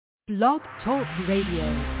Blog Talk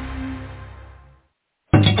Radio.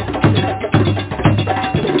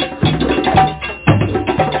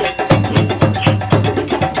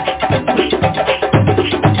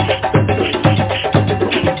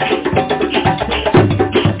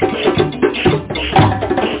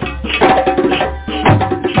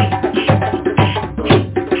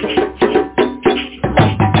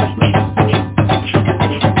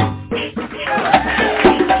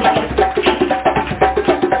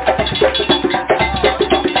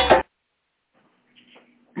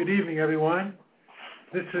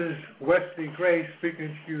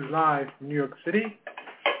 Speaking to you live from New York City.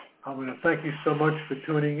 I want to thank you so much for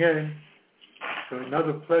tuning in. It's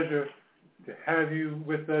another pleasure to have you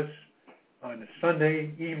with us on a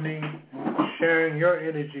Sunday evening, sharing your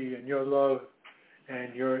energy and your love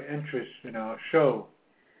and your interest in our show.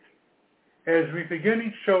 As we begin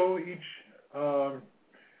each show, each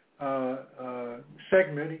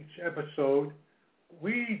segment, each episode,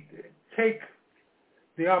 we take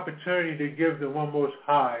the opportunity to give the One Most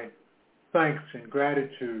High thanks and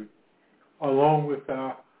gratitude, along with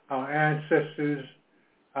our ancestors,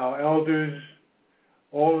 our elders,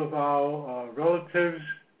 all of our relatives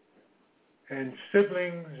and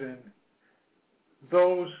siblings, and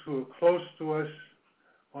those who are close to us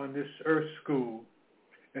on this earth school.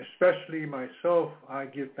 Especially myself, I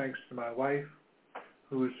give thanks to my wife,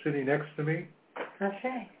 who is sitting next to me.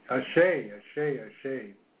 Ashe. Ashe, Ashe,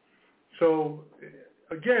 Ashe. So,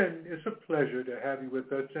 again, it's a pleasure to have you with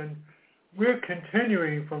us, and we're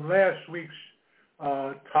continuing from last week's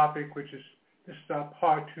topic, which is this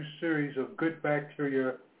part 2 series of good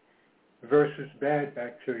bacteria versus bad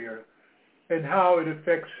bacteria, and how it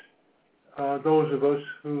affects those of us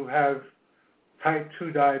who have type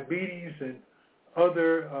 2 diabetes and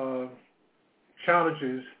other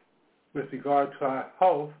challenges with regard to our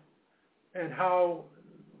health, and how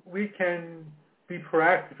we can be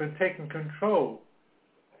proactive in taking control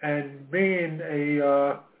and being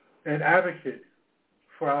an advocate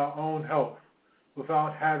for our own health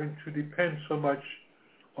without having to depend so much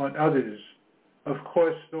on others. Of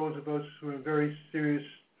course, those of us who are in very serious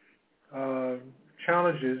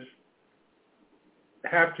challenges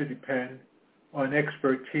have to depend on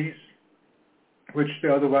expertise, which they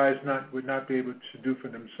otherwise would not be able to do for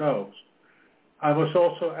themselves. I must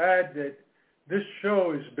also add that this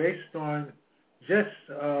show is based on just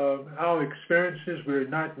our experiences. We're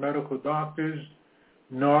not medical doctors,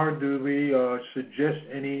 nor do we suggest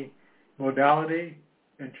any modality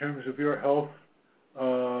in terms of your health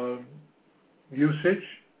usage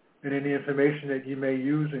and any information that you may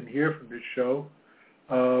use and hear from this show.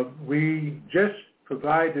 We just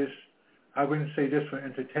provide this, I wouldn't say just for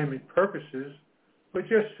entertainment purposes, but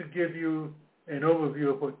just to give you an overview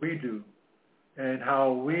of what we do and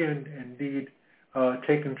how we indeed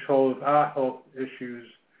take control of our health issues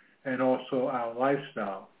and also our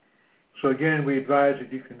lifestyle. So again, we advise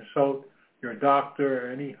that you consult your doctor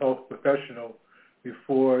or any health professional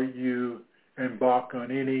before you embark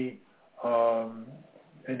on any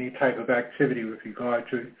type of activity with regard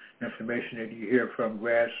to information that you hear from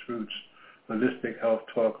Grassroots Holistic Health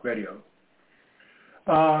Talk Radio.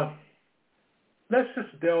 Let's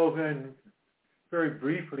just delve in very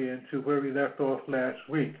briefly into where we left off last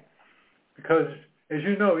week, because as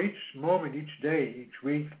you know, each moment, each day, each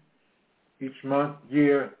week, each month,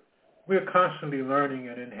 year, we're constantly learning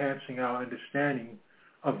and enhancing our understanding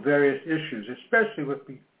of various issues, especially with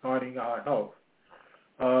regarding our health.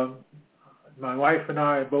 My wife and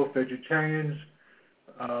I are both vegetarians.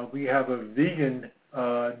 We have a vegan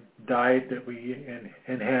diet that we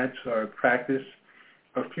enhance or practice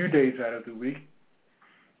a few days out of the week.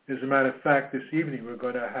 As a matter of fact, this evening we're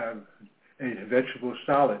going to have a vegetable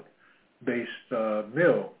salad-based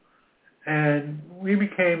meal. And we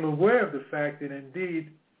became aware of the fact that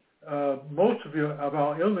indeed most of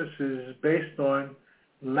our illnesses is based on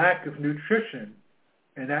lack of nutrition,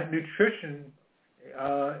 and that nutrition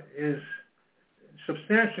is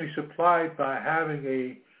substantially supplied by having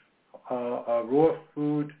a raw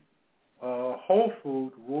food, whole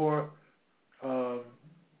food, raw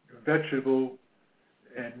vegetable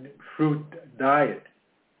and fruit diet,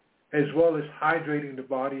 as well as hydrating the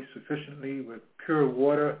body sufficiently with pure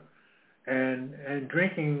water and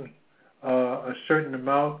drinking a certain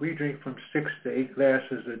amount. We drink from 6 to 8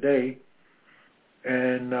 glasses a day,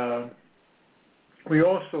 and we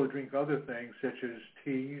also drink other things such as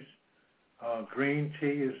teas. Green tea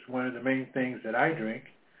is one of the main things that I drink,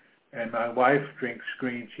 and my wife drinks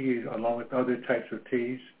green tea along with other types of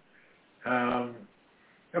teas. And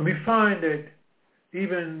we find that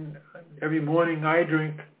even every morning I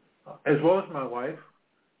drink, as well as my wife,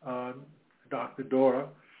 Dr. Dora,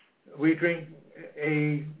 we drink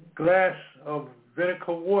a glass of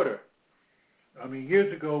vinegar water. I mean,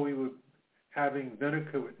 years ago we were having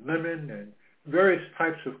vinegar with lemon and various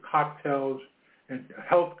types of cocktails and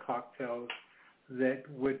health cocktails that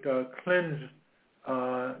would cleanse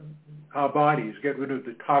our bodies, get rid of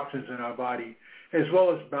the toxins in our body, as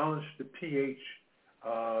well as balance the pH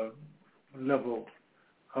level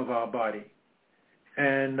of our body.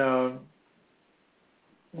 And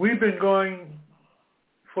we've been going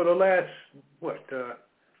for the last,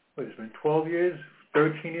 it's been 12 years,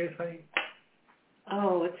 13 years, honey?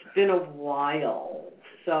 Oh, it's been a while.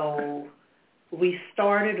 So we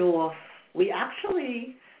started off,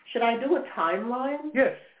 should I do a timeline?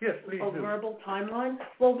 Yes, please do. A verbal timeline?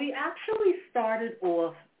 Well, we actually started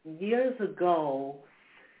off years ago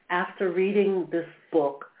after reading this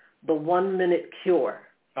book, The 1 Minute Cure.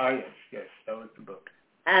 Ah, yes, that was the book.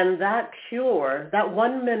 And that cure, that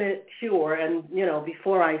 1 minute cure, and,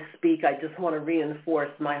 before I speak, I just want to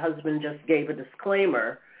reinforce, my husband just gave a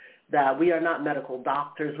disclaimer that we are not medical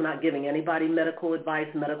doctors. We're not giving anybody medical advice,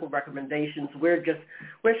 medical recommendations. We're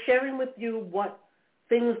sharing with you what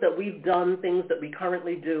things that we've done, things that we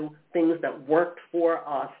currently do, things that worked for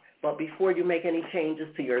us. But before you make any changes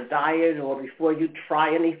to your diet or before you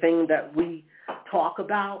try anything that we talk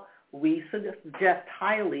about, we suggest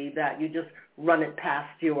highly that you just run it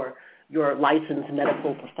past your licensed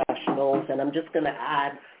medical professionals. And I'm just going to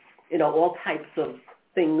add, all types of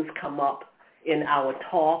things come up in our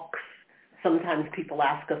talks. Sometimes people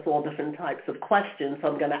ask us all different types of questions, so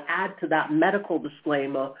I'm going to add to that medical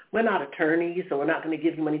disclaimer. We're not attorneys, so we're not going to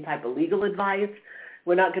give you any type of legal advice.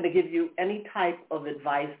 We're not going to give you any type of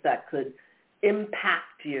advice that could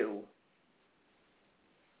impact you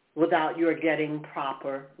without your getting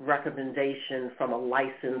proper recommendation from a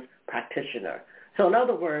licensed practitioner. So in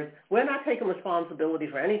other words, we're not taking responsibility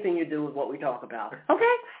for anything you do with what we talk about,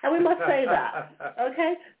 okay? And we must say that,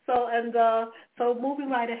 okay? So moving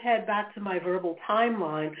right ahead back to my verbal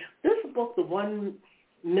timeline, this book, The 1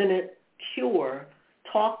 Minute Cure,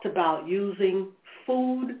 talked about using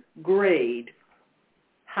food-grade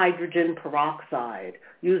hydrogen peroxide,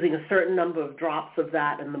 using a certain number of drops of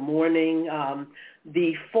that in the morning.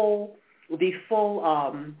 The full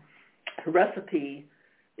recipe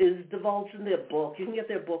is divulged in their book. You can get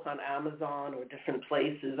their book on Amazon or different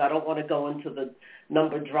places. I don't want to go into the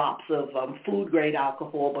number of drops of food-grade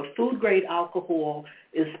alcohol, but food-grade alcohol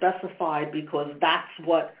is specified because that's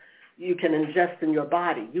what you can ingest in your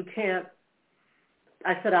body. You can't,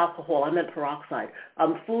 I said alcohol, I meant peroxide.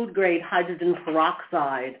 Food-grade hydrogen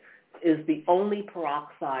peroxide is the only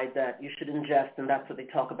peroxide that you should ingest, and that's what they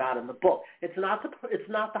talk about in the book. It's not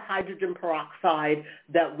the hydrogen peroxide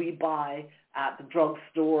that we buy at the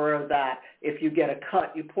drugstore that if you get a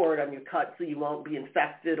cut, you pour it on your cut so you won't be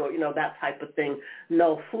infected or, that type of thing.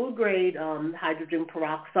 No, food-grade hydrogen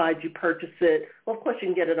peroxide, you purchase it. Well, of course, you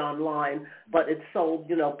can get it online, but it's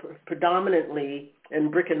sold, predominantly in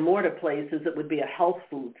brick-and-mortar places. It would be a health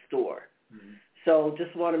food store. Mm-hmm. So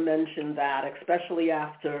just want to mention that, especially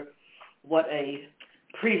after what a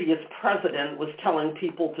previous president was telling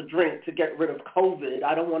people to drink to get rid of COVID.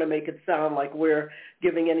 I don't want to make it sound like we're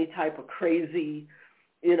giving any type of crazy,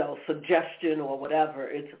 suggestion or whatever.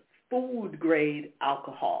 It's food-grade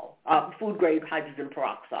alcohol, food-grade hydrogen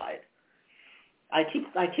peroxide. I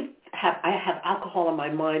have alcohol on my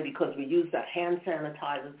mind because we use that hand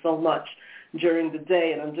sanitizer so much during the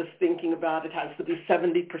day, and I'm just thinking about it has to be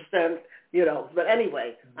 70%, But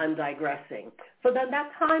anyway, I'm digressing. So then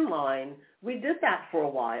that timeline, we did that for a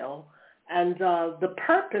while, and the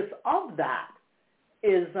purpose of that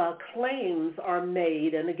is claims are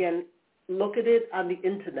made, and again, look at it on the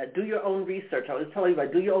Internet. Do your own research. I was telling you,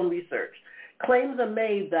 do your own research. Claims are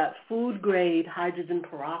made that food-grade hydrogen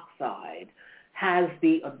peroxide has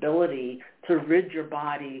the ability to rid your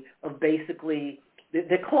body of basically,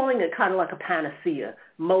 they're calling it kind of like a panacea,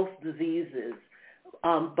 most diseases,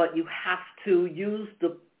 but you have to use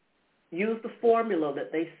the formula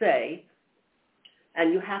that they say,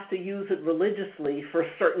 and you have to use it religiously for a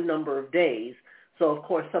certain number of days. So, of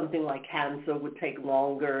course, something like cancer would take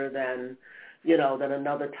longer than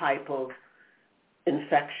another type of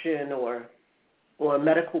infection or a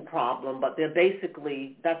medical problem. But that's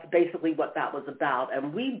basically what that was about.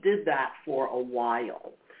 And we did that for a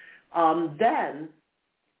while. Then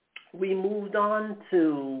we moved on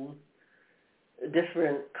to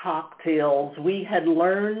different cocktails. We had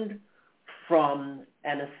learned from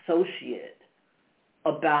an associate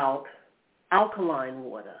about alkaline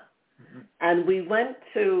water. Mm-hmm. And we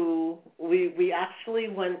actually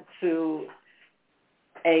went to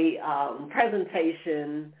a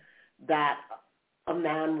presentation that a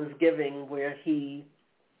man was giving where he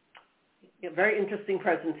very interesting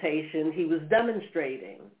presentation. He was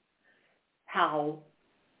demonstrating how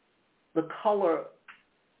the color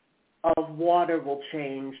of water will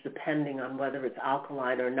change depending on whether it's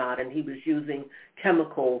alkaline or not, and he was using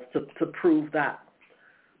chemicals to prove that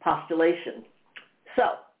postulation.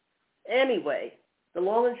 So, anyway, the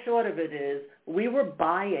long and short of it is we were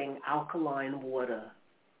buying alkaline water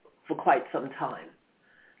for quite some time.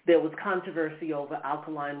 There was controversy over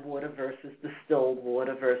alkaline water versus distilled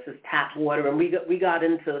water versus tap water, and we got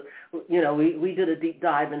into, we did a deep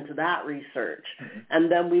dive into that research. Mm-hmm.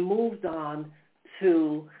 And then we moved on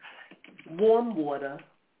to warm water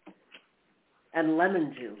and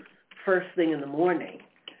lemon juice first thing in the morning.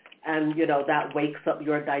 And, that wakes up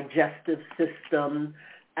your digestive system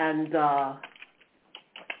and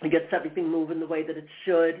it gets everything moving the way that it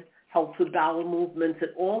should, helps with bowel movements.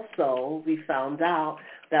 It also, we found out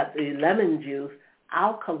that the lemon juice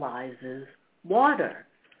alkalizes water.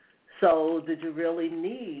 So did you really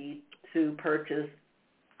need to purchase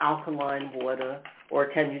alkaline water, or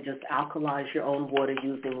can you just alkalize your own water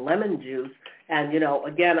using lemon juice? And,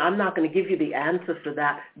 again, I'm not going to give you the answer for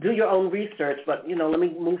that. Do your own research, but, let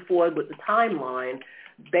me move forward with the timeline.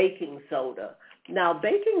 Baking soda. Now,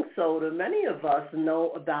 baking soda, many of us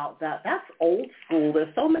know about that. That's old school.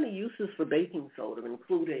 There's so many uses for baking soda,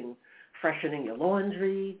 including freshening your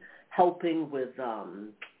laundry, helping with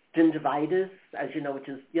gingivitis, as you know, which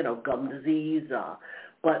is, gum disease.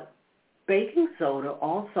 But baking soda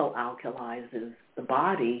also alkalizes the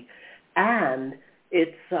body, and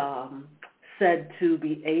it's said to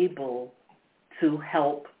be able to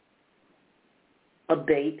help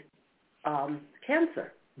abate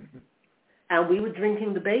cancer. Mm-hmm. And we were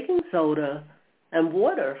drinking the baking soda and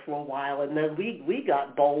water for a while, and then we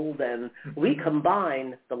got bold, and we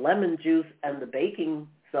combined the lemon juice and the baking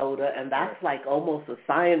soda, and that's like almost a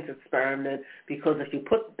science experiment, because if you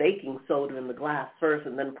put baking soda in the glass first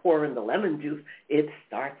and then pour in the lemon juice, it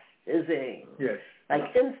starts fizzing. Yes.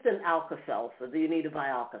 Like instant Alka-Seltzer. Do you need to buy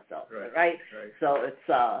Alka-Seltzer, right? So it's,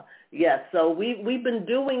 so we've been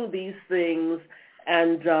doing these things,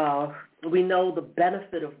 and we know the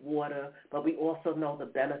benefit of water, but we also know the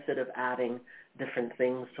benefit of adding different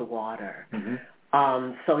things to water. Mm-hmm.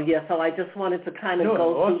 So I just wanted to kind of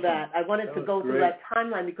go through that. I wanted to go through that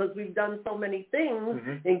timeline because we've done so many things,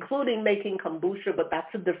 mm-hmm. including making kombucha, but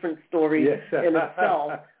that's a different story in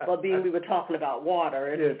itself. But being we were talking about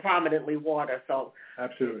water, it's prominently water. So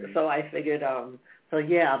absolutely. So I figured,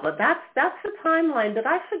 but that's the timeline. Did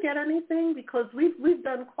I forget anything? Because we've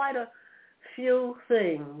done quite a few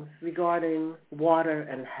things regarding water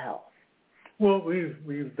and health. Well,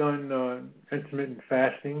 we've done intermittent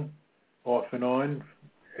fasting off and on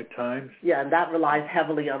at times. Yeah, and that relies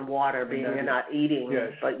heavily on water, being you're not eating,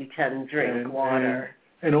 but you can drink water.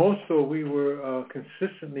 And also we were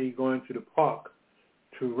consistently going to the park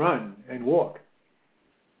to run and walk,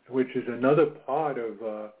 which is another part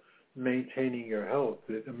of maintaining your health.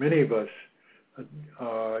 Many of us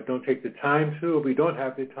don't take the time to, or we don't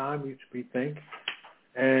have the time, we think,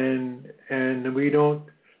 and we don't,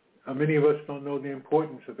 many of us don't know the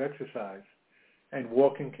importance of exercise. And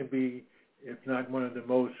walking can be, if not one of the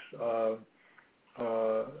most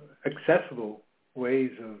accessible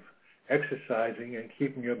ways of exercising and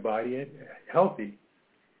keeping your body healthy.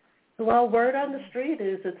 Well, word on the street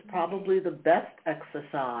is it's probably the best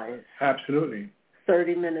exercise. Absolutely.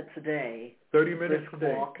 30 minutes a day. 30 minutes a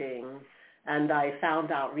day. Walking. And I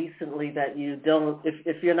found out recently that you don't,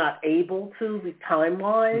 if you're not able to,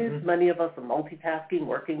 time-wise, mm-hmm. many of us are multitasking,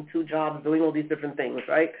 working 2 jobs, doing all these different things,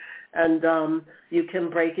 right? And you can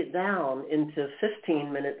break it down into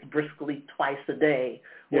 15 minutes briskly twice a day,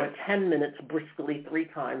 or 10 minutes briskly 3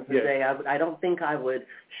 times a day. I don't think I would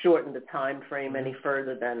shorten the time frame any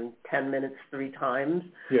further than 10 minutes 3 times.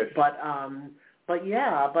 Yes. But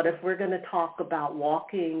if we're going to talk about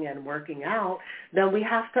walking and working out, then we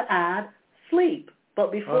have to add sleep.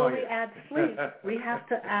 But before we add sleep, we have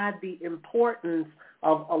to add the importance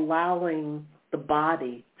of allowing the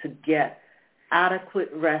body to get adequate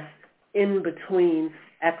rest in between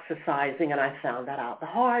exercising, and I found that out the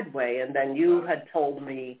hard way. And then you had told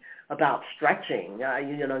me about stretching.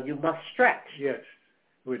 You must stretch. Yes,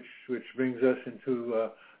 which brings us into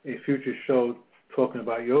a future show talking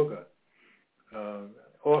about yoga.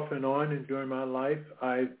 Off and on and during my life,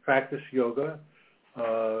 I practiced yoga.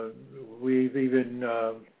 We've even,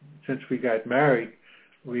 since we got married,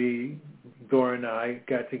 Dora and I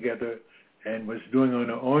got together and was doing on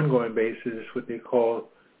an ongoing basis what they call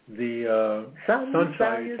the sun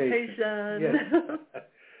salutation. Yes.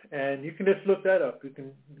 And you can just look that up. You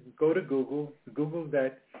can go to Google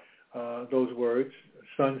that those words,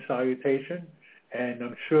 sun salutation, And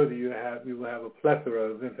I'm sure that you will have a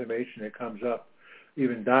plethora of information that comes up,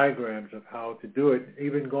 even diagrams of how to do it,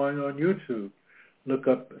 even going on YouTube. Look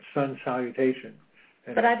up sun salutation.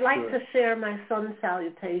 But I'd like to share my sun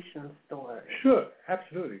salutation story. Sure,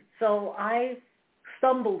 absolutely. So I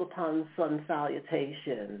stumbled upon sun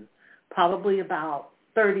salutation probably about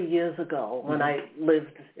 30 years ago when I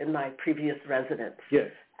lived in my previous residence.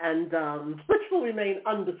 Yes. And which will remain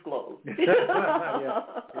undisclosed.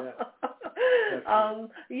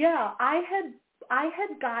 I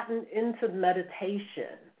had gotten into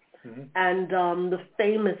meditation, and the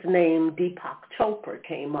famous name Deepak Chopra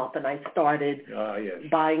came up, and I started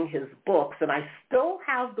buying his books, and I still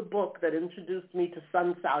have the book that introduced me to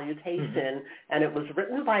sun salutation, and it was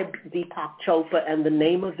written by Deepak Chopra, and the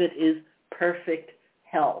name of it is Perfect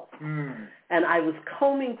Health. And I was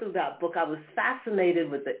combing through that book. I was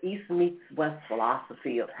fascinated with the East meets West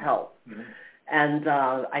philosophy of health. And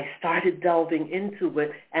I started delving into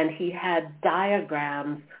it, and he had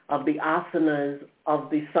diagrams of the asanas of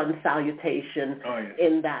the sun salutation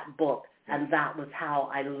in that book. And that was how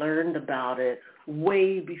I learned about it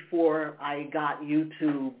way before I got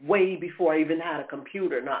YouTube, way before I even had a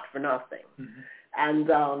computer, not for nothing. And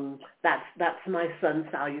that's my sun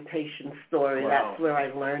salutation story. Wow. That's where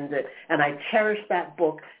I learned it. And I cherish that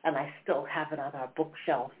book, and I still have it on our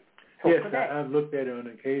bookshelf. Yes, I've looked at it on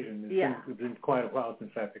occasion. It's been quite a while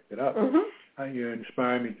since I picked it up. You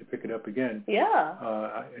inspired me to pick it up again.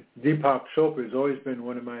 Deepak Chopra has always been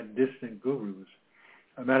one of my distant gurus.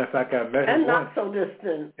 As a matter of fact, I met him once. And not so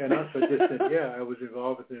distant. And not so distant, I was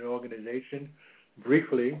involved with an organization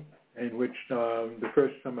briefly in which the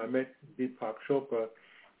first time I met Deepak Chopra,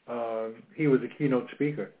 he was a keynote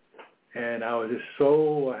speaker. And I was just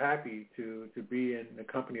so happy to be in the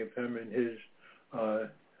company of him and his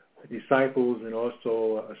disciples and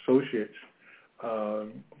also associates.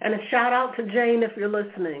 And a shout out to Jane if you're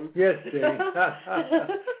listening. Yes, Jane.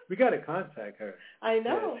 We got to contact her. I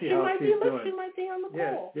know. She might be on the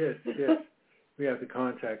call. Yes. We have to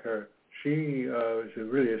contact her. She is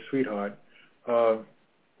really a sweetheart.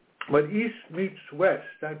 But East meets West,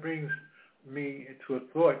 that brings me to a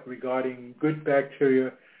thought regarding good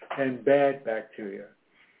bacteria and bad bacteria.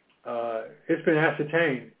 It's been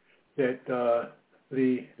ascertained that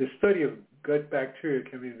the study of gut bacteria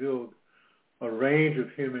can reveal a range of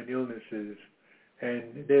human illnesses,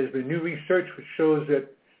 and there's been new research which shows that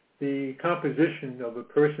the composition of a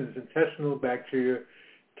person's intestinal bacteria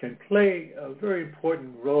can play a very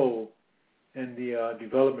important role in the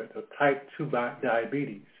development of type 2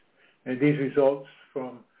 diabetes. And these results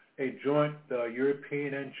from a joint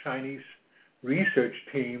European and Chinese research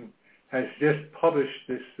team has just published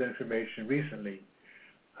this information recently.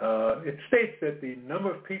 It states that the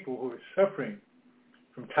number of people who are suffering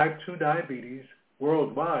from type 2 diabetes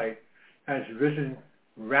worldwide has risen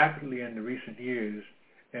rapidly in the recent years,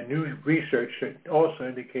 and new research also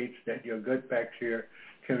indicates that your gut bacteria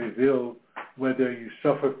can reveal whether you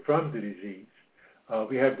suffer from the disease.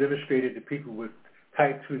 We have demonstrated that people with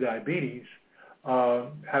type 2 diabetes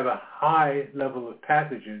have a high level of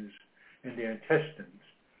pathogens in their intestines.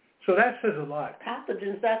 So that says a lot.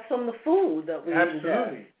 Pathogens, that's from the food that we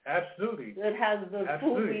eat. Absolutely. It has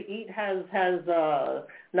food we eat has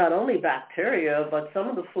not only bacteria, but some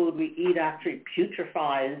of the food we eat actually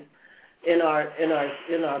putrefies in our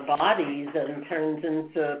bodies and turns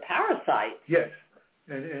into parasites. Yes,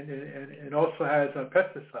 and also has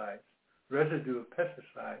pesticides, residue of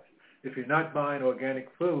pesticides. If you're not buying organic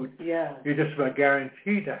food, you're just about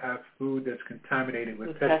guaranteed to have food that's contaminated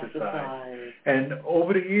with pesticides. And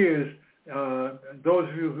over the years, those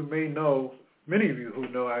of you who may know, many of you who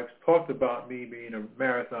know, I've talked about me being a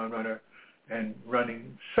marathon runner and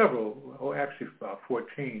running actually about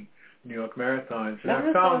 14 New York marathons. And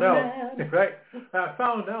I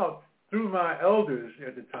found out through my elders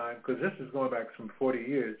at the time, because this is going back some 40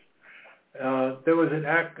 years, there was an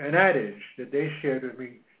adage that they shared with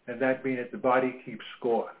me, and that being that the body keeps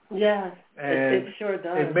score. Yes, and it sure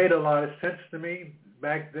does. It made a lot of sense to me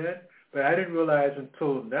back then, but I didn't realize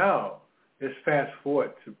until now, let's fast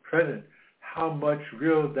forward to present, how much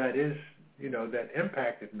real that is, that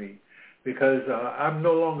impacted me. Because I'm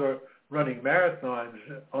no longer running marathons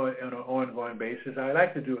on an ongoing basis. I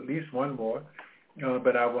like to do at least one more,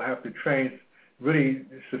 but I will have to train really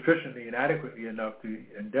sufficiently and adequately enough to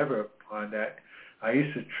endeavor upon that. I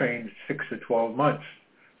used to train 6 to 12 months.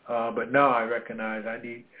 But now I recognize I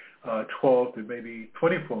need 12 to maybe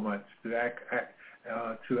 24 months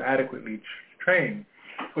to adequately train.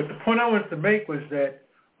 But the point I wanted to make was that,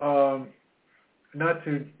 not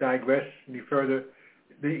to digress any further,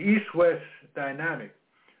 the East-West dynamic.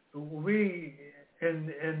 We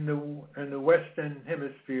in the Western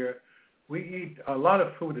Hemisphere, we eat a lot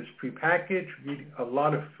of food that's prepackaged. We eat a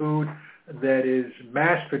lot of food that is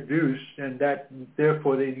mass-produced, and that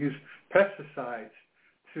therefore they use pesticides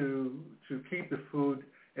to keep the food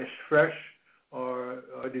as fresh or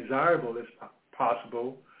desirable as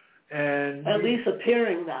possible. And at least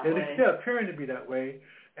appearing that way. It's still appearing to be that way.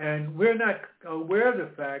 And we're not aware of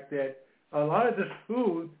the fact that a lot of this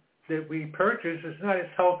food that we purchase is not as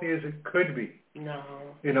healthy as it could be. No.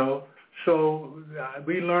 You know, so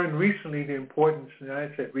we learned recently the importance, and I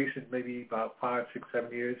said recent, maybe about 5, 6, 7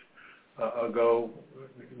 years ago.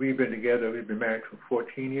 We've been together. We've been married for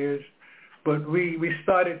 14 years. But we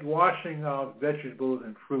started washing our vegetables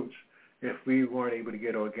and fruits if we weren't able to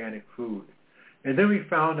get organic food. And then we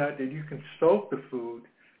found out that you can soak the food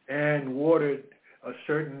and water a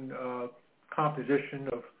certain composition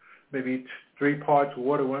of maybe 3 parts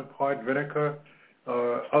water, 1 part vinegar,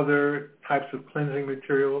 or other types of cleansing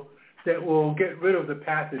material that will get rid of the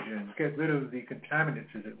pathogens, get rid of the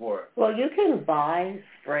contaminants, as it were. Well, you can buy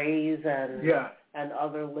sprays and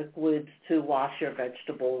other liquids to wash your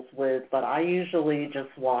vegetables with, but I usually just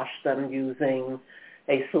wash them using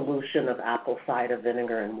a solution of apple cider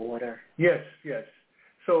vinegar and water. Yes.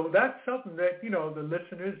 So that's something that, the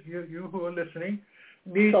listeners, you who are listening,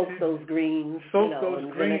 need soak to those greens, those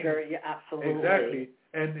greens. vinegar, yeah, absolutely. Exactly.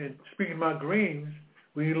 And speaking about greens,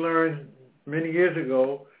 we learned many years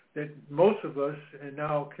ago that most of us in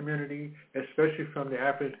our community, especially from the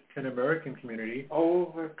African American community,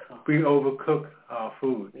 we overcook our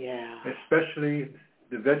food. Yeah. Especially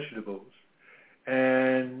the vegetables.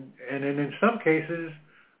 And in some cases,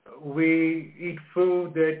 we eat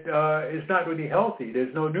food that is not really healthy.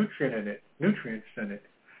 There's no nutrients in it.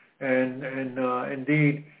 And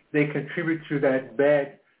indeed, they contribute to that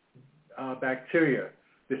bad bacteria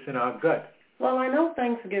that's in our gut. Well, I know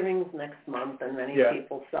Thanksgiving's next month, and many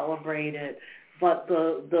people celebrate it, but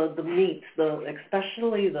the meats,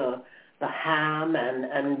 especially the ham,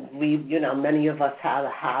 and we, many of us have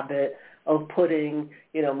a habit of putting,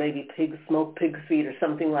 maybe smoked pig's feet or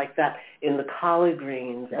something like that in the collard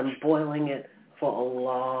greens and boiling it for a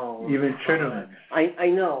long time. Even chitterlings.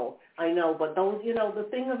 I know, but those, the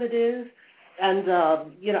thing of it is, and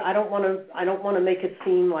I don't want to make it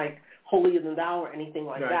seem like holier than thou or anything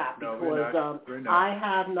like that, because we're not. I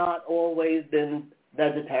have not always been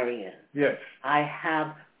vegetarian. Yes. I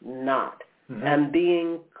have not. Mm-hmm. And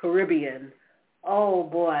being Caribbean, oh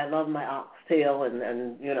boy, I love my oxtail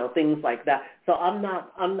and things like that. So I'm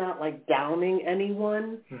not like downing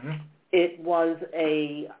anyone. Mm-hmm. It was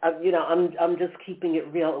I'm just keeping it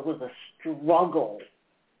real. It was a struggle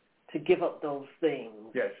to give up those things.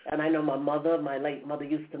 Yes. And I know my late mother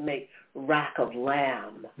used to make rack of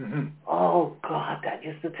lamb. Mm-hmm. Oh God, that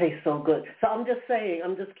used to taste so good. So I'm just saying,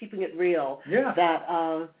 I'm just keeping it real. Yeah.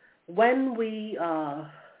 That when we, I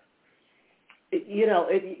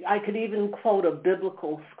could even quote a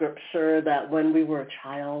biblical scripture that when we were a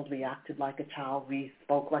child, we acted like a child, we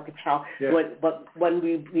spoke like a child. Yes. But when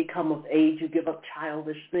we become of age, you give up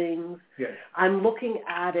childish things. Yes. I'm looking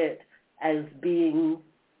at it as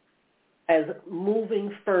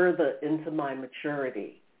moving further into my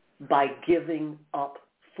maturity by giving up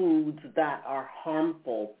foods that are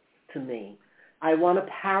harmful to me. I want to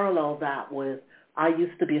parallel that with, I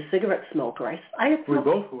used to be a cigarette smoker. We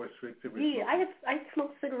both were cigarette smokers. Yeah, I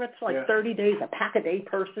smoked cigarettes for like 30 days, a pack a day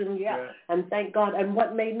person, and thank God. And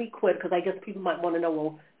what made me quit, because I guess people might want to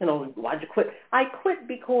know, why'd you quit? I quit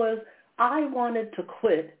because I wanted to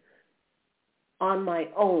quit on my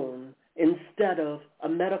own instead of a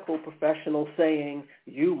medical professional saying,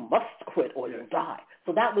 you must quit or you'll die.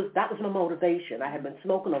 So that was my motivation. I had been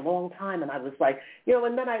smoking a long time, and I was like,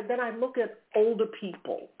 and then I look at older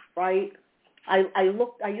people, right? I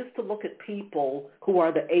used to look at people who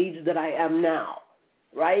are the age that I am now,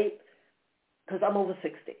 right? Because I'm over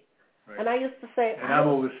 60. Right. And I used to say, and I'm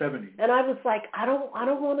over 70. And I was like, I don't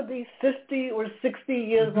want to be 50 or 60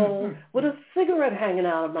 years old with a cigarette hanging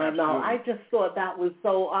out of my mouth. I just thought that was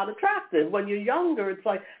so unattractive. When you're younger, it's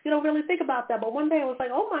like, you don't really think about that. But one day I was like,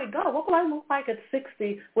 oh my God, what will I look like at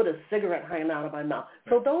 60 with a cigarette hanging out of my mouth?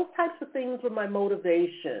 Right. So those types of things were my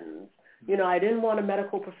motivations. I didn't want a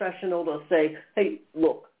medical professional to say, hey,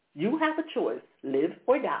 look, you have a choice, live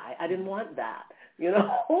or die. I didn't want that. Yes.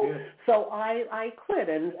 So I quit.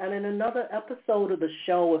 And in another episode of the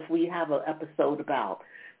show, if we have an episode about,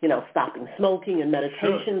 stopping smoking and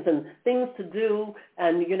meditations and things to do,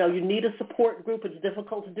 and, you need a support group. It's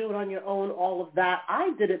difficult to do it on your own, all of that.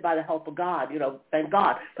 I did it by the help of God, thank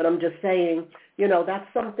God. But I'm just saying,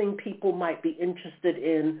 that's something people might be interested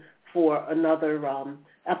in for another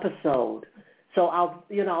episode. So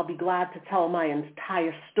I'll be glad to tell my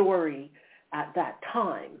entire story at that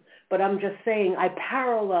time. But I'm just saying I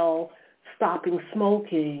parallel stopping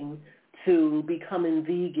smoking to becoming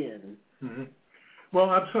vegan. Mm-hmm. Well,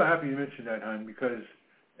 I'm so happy you mentioned that, hon, because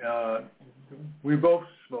we both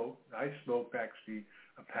smoke. I smoked actually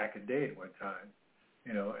a pack a day at one time,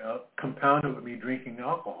 compounded with me drinking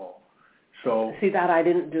alcohol. So see that I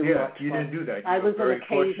didn't do much. You didn't do that. I was an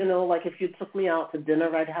occasional, like if you took me out to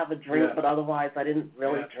dinner, I'd have a drink, but otherwise I didn't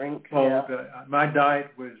really drink. Well, my diet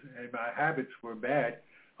was and my habits were bad.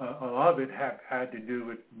 A lot of it had to do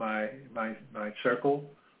with my circle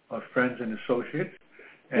of friends and associates.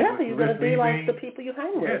 And you're going to be like the people you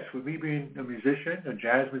hang with. Yes, with me being a musician, a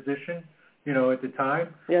jazz musician, at the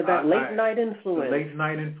time. Yeah, that late night influence. The late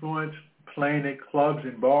night influence, playing at clubs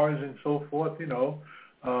and bars and so forth,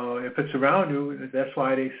 if it's around you, that's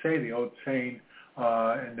why they say the old saying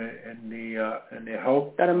in the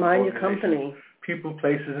health. Gotta mind your company. People,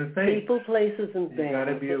 places, and things. People, places, and things. You got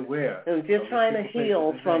to be aware. And if you're trying to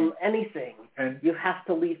heal from anything, you have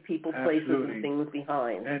to leave people, places, and things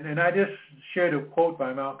behind. And I just shared a quote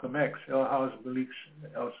by Malcolm X, El House Malik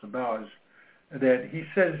El Sabaz, that he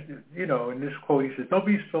says, in this quote, he says, don't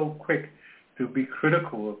be so quick to be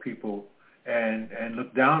critical of people and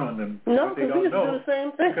look down on them. No, because we used to do the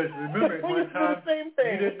same thing. Because remember, at one time,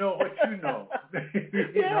 you didn't know what you know.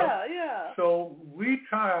 Yeah. So we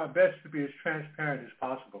try our best to be as transparent as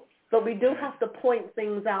possible. But we do have to point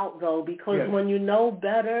things out, though, because when you know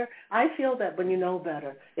better, I feel that when you know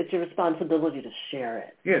better, it's your responsibility to share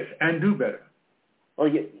it. Yes, and do better. Well,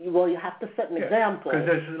 you have to set an example. Because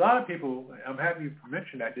there's a lot of people, I'm happy you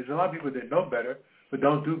mentioned that, there's a lot of people that know better, but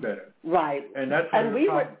don't do better. Right. And that's many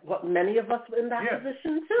of us were in that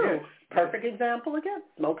position too. Yes. Perfect example again,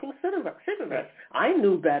 smoking cigarettes. I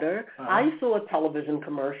knew better. I saw television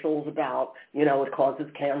commercials about, it causes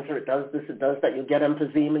cancer, it does this, it does that. You'll get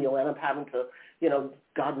emphysema, you'll end up having to,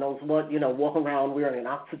 God knows what, walk around wearing an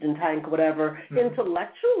oxygen tank, whatever. Mm-hmm.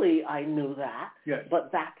 Intellectually, I knew that. Yes.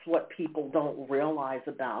 But that's what people don't realize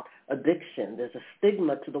about addiction. There's a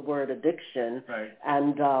stigma to the word addiction. Right.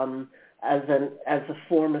 And, as a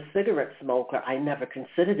former cigarette smoker, I never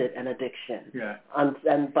considered it an addiction. Yeah.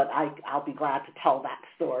 But I'll be glad to tell that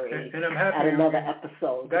story and I'm happy at another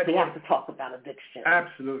episode. We have to talk about addiction.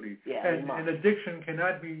 Absolutely. Yeah. And addiction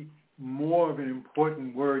cannot be more of an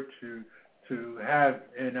important word to have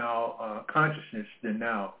in our consciousness than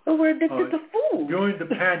now. But we're addicted to food. During the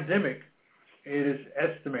pandemic, it is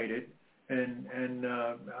estimated. And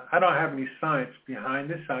I don't have any science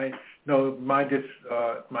behind this. I know my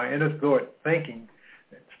inner thought thinking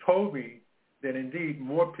told me that indeed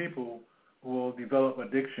more people will develop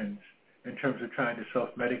addictions in terms of trying to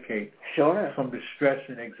self-medicate from the stress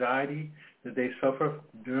and anxiety that they suffer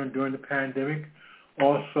during the pandemic.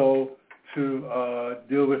 Also to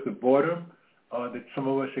deal with the boredom that some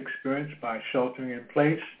of us experience by sheltering in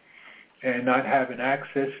place and not having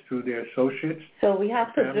access to their associates. So we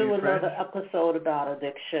have to do another episode about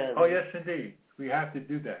addiction. Oh, yes, indeed. We have to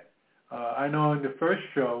do that. I know in the first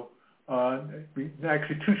show,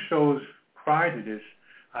 actually 2 shows prior to this,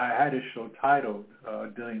 I had a show titled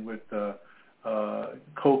dealing with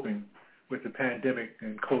coping with the pandemic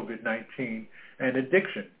and COVID-19 and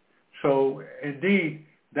addiction. So, indeed,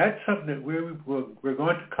 that's something that we're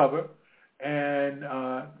going to cover. And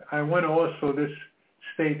I want to also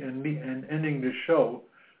state and ending the show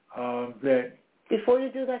that... Before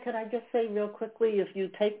you do that, can I just say real quickly, if you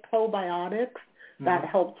take probiotics, that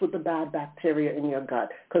helps with the bad bacteria in your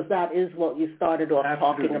gut, because that is what you started off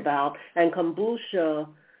talking about. And kombucha,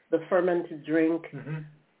 the fermented drink,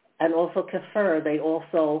 and also kefir, they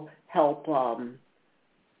also help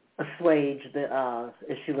assuage the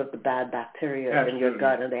issue of the bad bacteria in your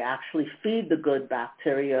gut, and they actually feed the good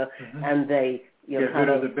bacteria, and they get rid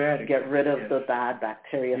of the bad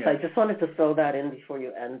bacteria. Yes. So I just wanted to throw that in before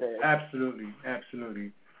you end it. Absolutely.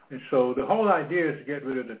 And so the whole idea is to get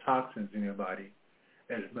rid of the toxins in your body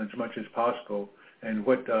as much as possible. And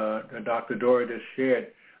what Dr. Dora just shared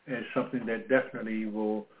is something that definitely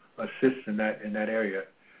will assist in that area.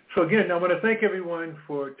 So again, I want to thank everyone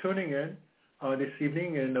for tuning in this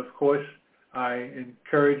evening. And of course, I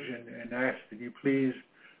encourage and ask that you please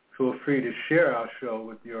feel free to share our show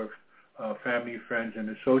with your family, friends, and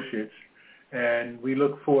associates. And we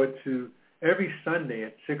look forward to every Sunday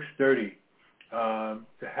at 6:30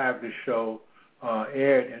 to have the show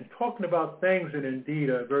aired and talking about things that indeed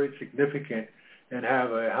are very significant and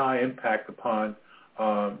have a high impact upon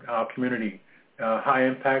our community. High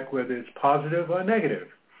impact whether it's positive or negative.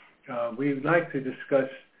 We like to discuss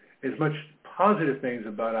as much positive things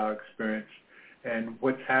about our experience and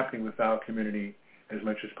what's happening with our community as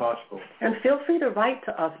much as possible. And feel free to write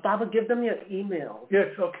to us. Baba, give them your email. Yes,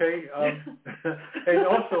 okay. And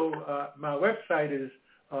also, my website is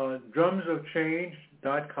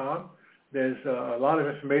drumsofchange.com. There's a lot of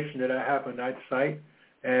information that I have on that site.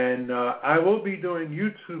 And I will be doing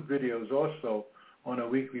YouTube videos also on a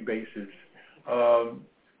weekly basis.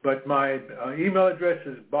 But my email address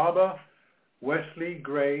is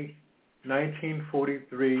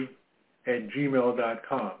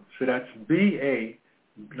babawesley.gray1943@gmail.com. So that's B-A,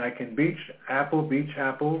 like in beach, apple,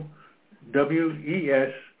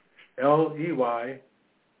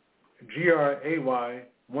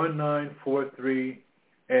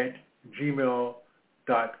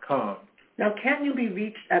 Now, can't you be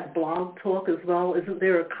reached at Blog Talk as well? Isn't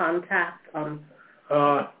there a contact on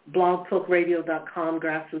blogtalkradio.com,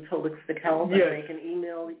 Grassroots Holistic Health? Yes. And they can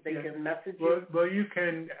email, they can message you? Well, you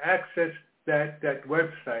can access that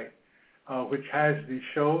website, which has the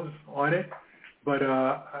shows on it, but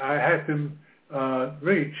I have to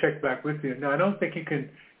really check back with you. Now, I don't think you can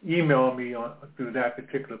email me through that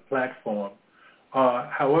particular platform.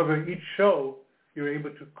 However, each show, you're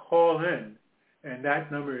able to call in, and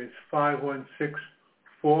that number is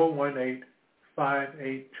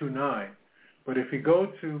 516-418-5829. But if you go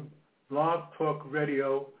to Blog Talk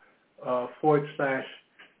Radio /Grassroots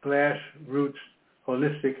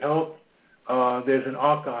Holistic Health, there's an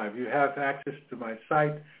archive. You have access to my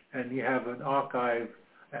site, and you have an archive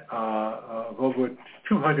of over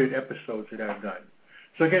 200 episodes that I've done.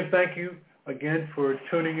 So again, thank you again for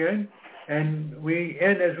tuning in. And we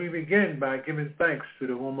end as we begin by giving thanks to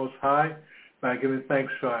the One Most High, by giving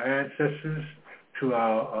thanks to our ancestors, to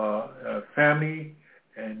our family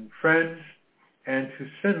and friends, and to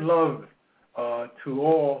send love to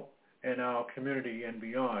all in our community and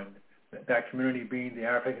beyond, that community being the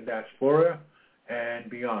African diaspora and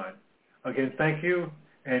beyond. Again, thank you,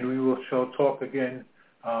 and we shall talk again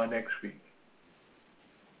next week.